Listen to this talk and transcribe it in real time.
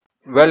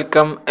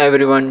Welcome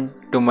everyone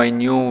to my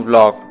new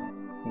vlog,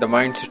 The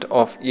Mindset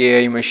of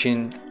AI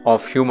Machine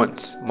of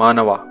Humans,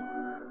 Manava.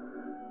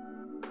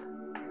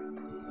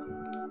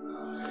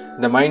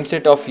 The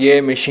mindset of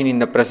AI machine in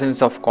the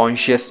presence of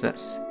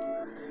consciousness.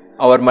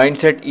 Our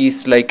mindset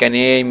is like an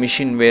AI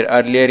machine where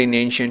earlier in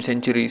ancient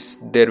centuries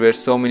there were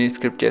so many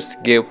scriptures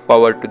gave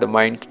power to the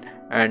mind,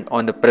 and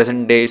on the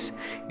present days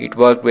it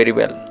worked very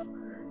well.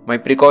 My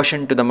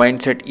precaution to the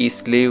mindset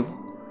is leave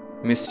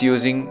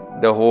misusing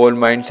the whole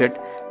mindset.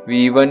 We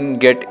even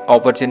get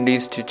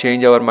opportunities to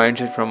change our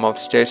mindset from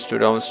upstairs to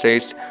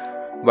downstairs,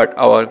 but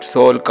our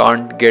soul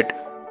can't get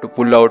to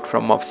pull out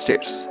from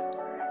upstairs.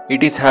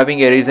 It is having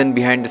a reason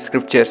behind the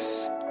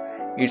scriptures.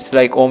 It's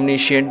like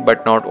omniscient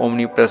but not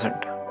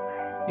omnipresent.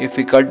 If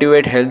we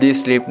cultivate healthy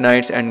sleep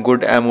nights and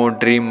good ammo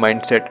dream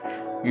mindset,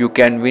 you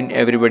can win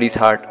everybody's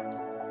heart.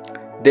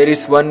 There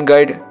is one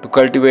guide to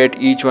cultivate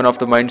each one of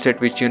the mindset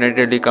which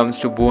unitedly comes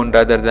to boon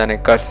rather than a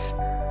curse.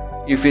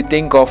 If we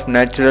think of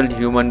natural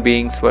human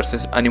beings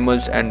versus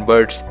animals and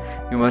birds,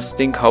 we must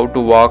think how to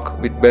walk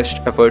with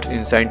best efforts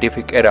in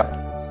scientific era.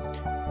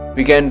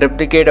 We can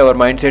replicate our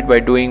mindset by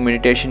doing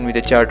meditation with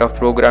a chart of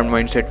programmed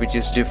mindset which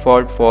is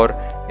default for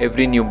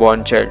every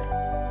newborn child.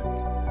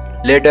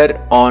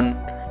 Later on,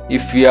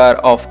 if we are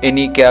of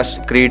any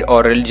caste, creed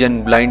or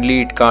religion, blindly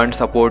it can't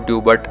support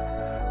you,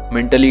 but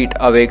mentally it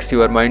awakes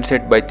your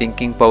mindset by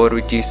thinking power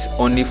which is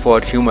only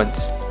for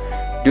humans.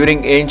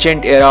 During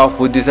ancient era of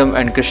Buddhism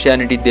and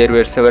Christianity, there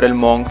were several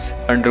monks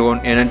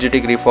undergone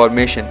energetic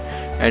reformation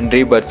and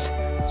rebirths.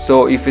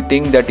 So if you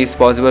think that is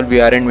possible,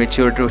 we aren't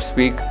mature to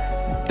speak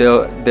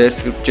their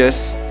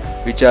scriptures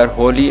which are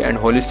holy and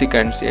holistic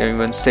and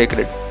even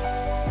sacred.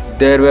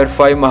 There were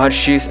 5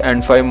 Maharshis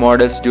and 5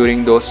 models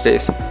during those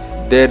days.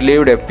 There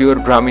lived a pure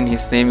Brahmin,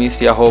 his name is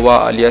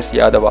Yahovah alias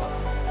Yadava.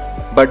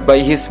 But by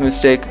his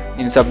mistake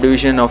in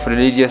subdivision of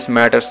religious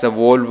matters, the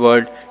whole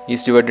world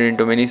is divided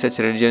into many such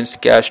religions,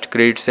 caste,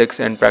 creed, sects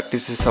and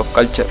practices of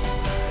culture.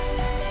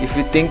 If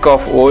we think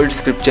of old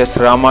scriptures,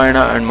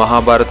 Ramayana and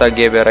Mahabharata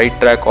gave a right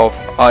track of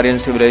Aryan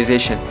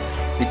civilization,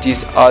 which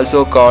is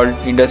also called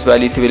Indus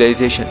Valley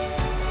civilization.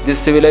 This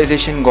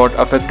civilization got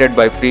affected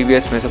by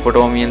previous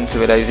Mesopotamian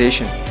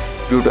civilization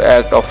due to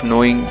act of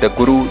knowing the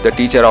Guru, the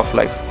teacher of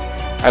life.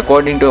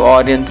 According to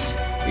Aryans,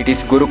 it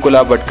is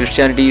Gurukula, but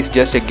Christianity is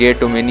just a gate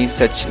to many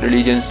such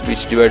religions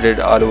which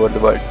divided all over the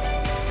world.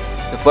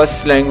 The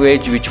first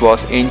language which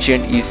was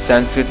ancient is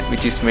Sanskrit,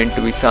 which is meant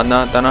to be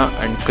Sanatana,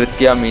 and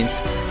Kritya means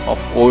of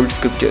old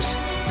scriptures,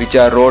 which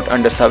are wrote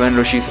under 7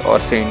 rishis or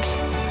saints.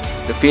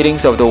 The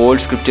feelings of the old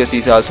scriptures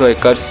is also a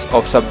curse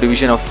of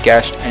subdivision of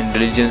caste and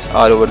religions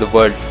all over the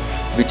world,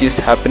 which is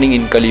happening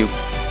in Kali Yuga.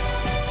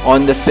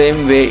 On the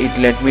same way,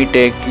 let me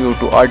take you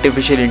to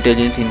artificial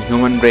intelligence in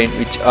human brain,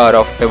 which are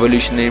of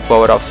evolutionary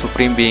power of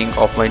supreme being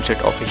of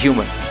mindset of a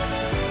human.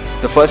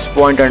 The first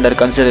point under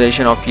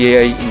consideration of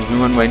AI in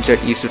human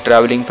mindset is to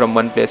traveling from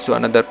one place to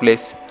another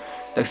place.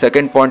 The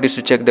second point is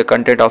to check the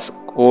content of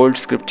old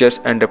scriptures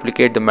and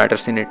replicate the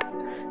matters in it.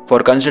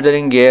 For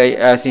considering AI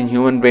as in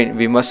human brain,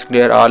 we must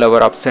clear all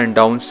our ups and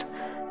downs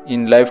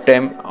in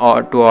lifetime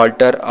or to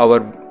alter our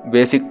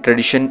basic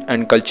tradition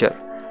and culture.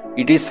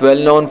 It is well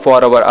known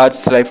for our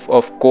earth's life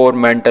of core,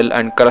 mantle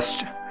and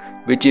crust,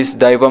 which is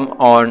Daivam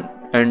on,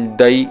 and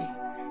Dai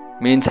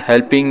means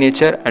helping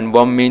nature and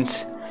Vam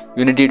means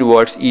unity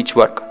towards each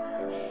work.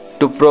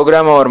 To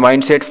program our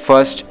mindset,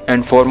 first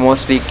and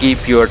foremostly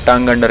keep your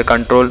tongue under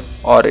control,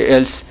 or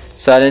else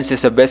silence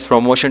is the best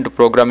promotion to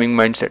programming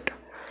mindset.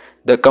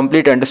 The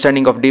complete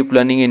understanding of deep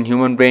learning in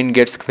human brain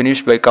gets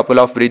finished by couple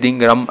of breathing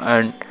Ram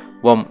and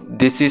Vam.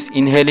 This is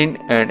inhaling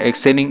and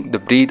exhaling the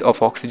breath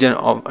of oxygen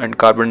and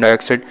carbon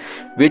dioxide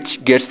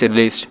which gets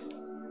released.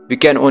 We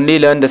can only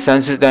learn the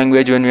Sanskrit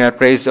language when we are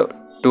praised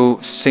to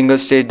single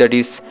stage, that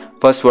is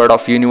first word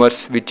of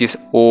universe, which is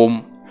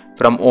Om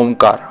from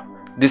Omkar.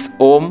 This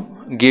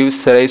Om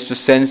gives rise to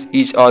sense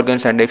each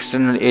organs and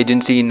external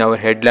agency in our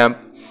headlamp,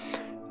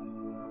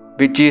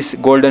 which is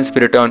golden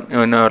spirit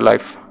in our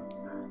life.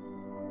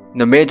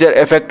 The major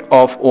effect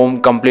of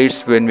Om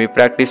completes when we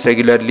practice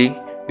regularly.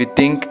 We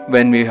think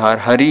when we are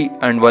hurry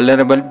and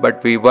vulnerable,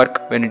 but we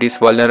work when it is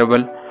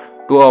vulnerable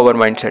to our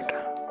mindset.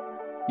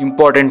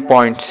 Important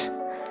points.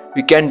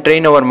 We can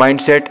train our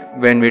mindset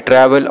when we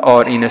travel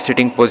or in a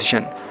sitting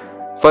position.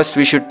 First,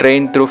 we should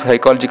train through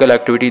psychological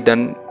activity,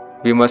 then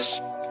we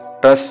must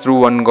trust through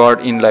one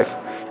God in life.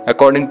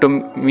 According to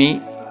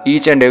me,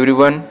 each and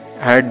everyone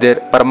had their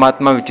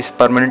Paramatma which is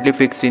permanently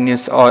fixed in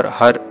his or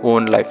her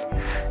own life.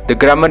 The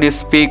grammar you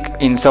speak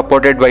is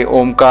supported by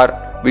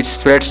Omkar, which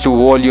spreads to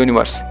whole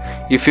universe.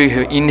 If we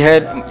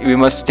inhale, we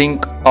must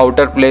think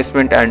outer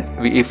placement, and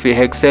if we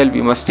exhale,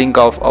 we must think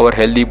of our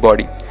healthy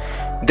body.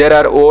 There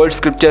are old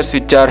scriptures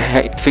which are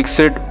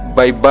fixed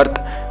by birth,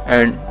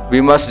 and we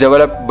must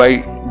develop by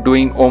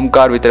doing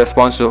Omkar with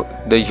response to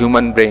the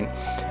human brain.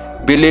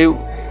 Believe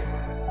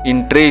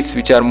in trees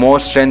which are more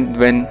strength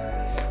when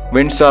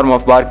windstorm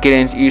of barky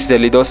rains eats the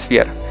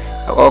lithosphere.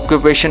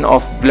 occupation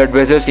of blood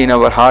vessels in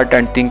our heart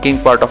and thinking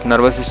part of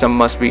nervous system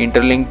must be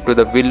interlinked to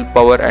the will,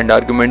 power and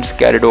arguments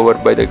carried over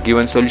by the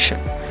given solution,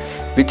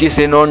 which is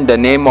renowned the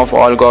name of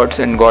all gods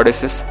and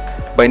goddesses,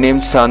 by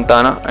name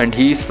Santana, and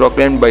he is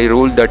proclaimed by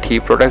rule that he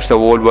protects the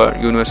whole world,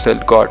 universal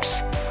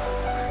gods.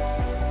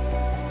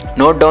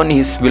 Note down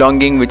his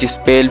belonging, which is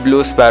pale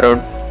blue sparrow,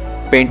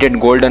 painted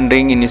golden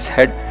ring in his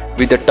head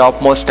with the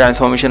topmost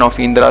transformation of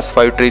Indra's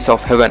 5 trees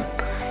of heaven.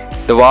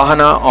 The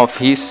Vahana of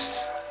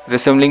his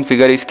resembling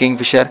figure is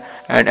Kingfisher,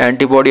 and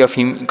antibody of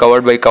him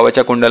covered by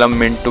Kavacha Kundalam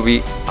meant to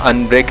be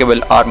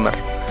unbreakable armor.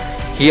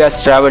 He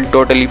has travelled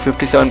totally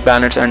 57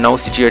 planets and now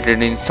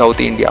situated in South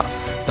India.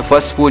 The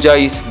first puja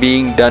is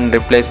being done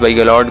replaced by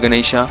Lord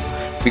Ganesha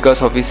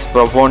because of his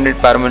profound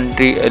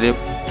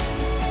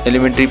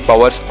elementary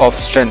powers of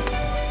strength.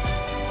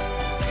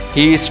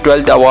 He is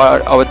 12th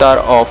avatar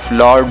of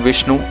Lord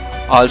Vishnu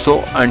also,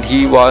 and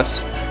he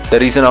was the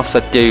reason of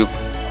Satyayug.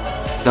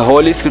 The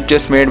holy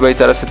scriptures made by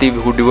Saraswati,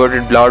 who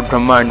devoted Lord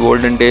Brahma, and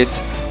olden days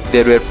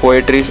there were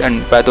poetries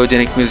and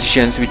pathogenic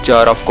musicians which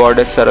are of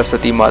goddess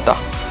Saraswati Mata.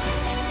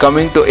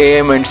 Coming to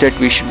AA mindset,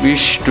 we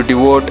wish to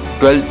devote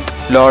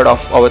 12th Lord of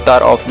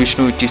Avatar of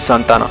Vishnu, which is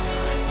Santana.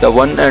 The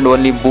one and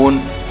only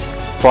boon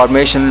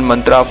formational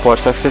mantra for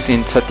success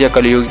in Satya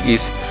Kali Yuga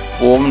is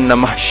Om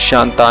Namah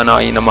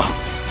Shantanaya Namah.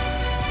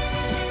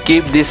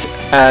 Keep this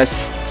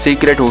as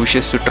secret. Who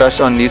wishes to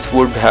trust on this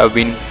would have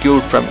been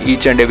cured from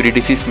each and every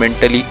disease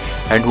mentally,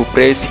 and who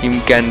prays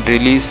him can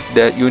release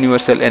the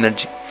universal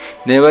energy.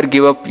 Never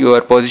give up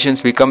your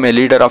positions, become a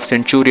leader of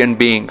centurion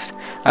beings.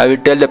 I will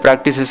tell the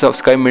practices of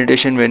sky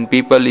meditation when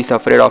people is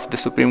afraid of the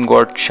supreme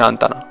god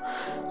Shantana.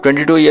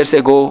 22 years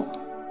ago,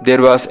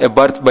 there was a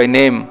birth by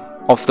name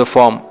of the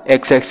form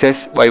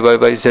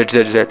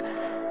XXXYYYZZZ,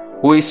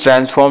 who is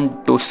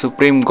transformed to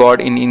supreme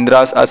god in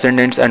Indra's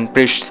ascendants and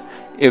priests.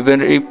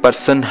 Every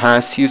person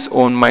has his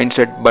own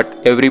mindset, but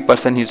every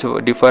person is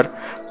differ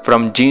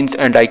from genes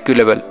and IQ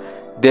level.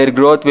 Their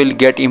growth will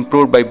get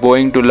improved by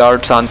bowing to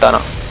Lord Santana.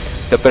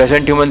 The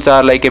present humans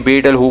are like a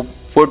beetle who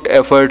put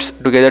efforts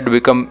together to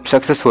become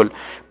successful.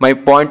 My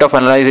point of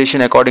analysis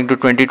according to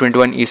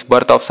 2021 is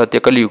birth of Satya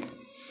Kali Yuga.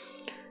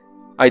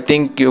 I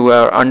think you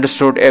have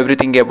understood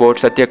everything about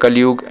Satya Kali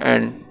Yuga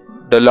and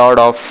the Lord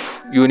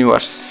of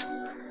Universe.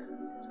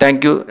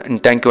 Thank you,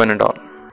 and thank you one and all.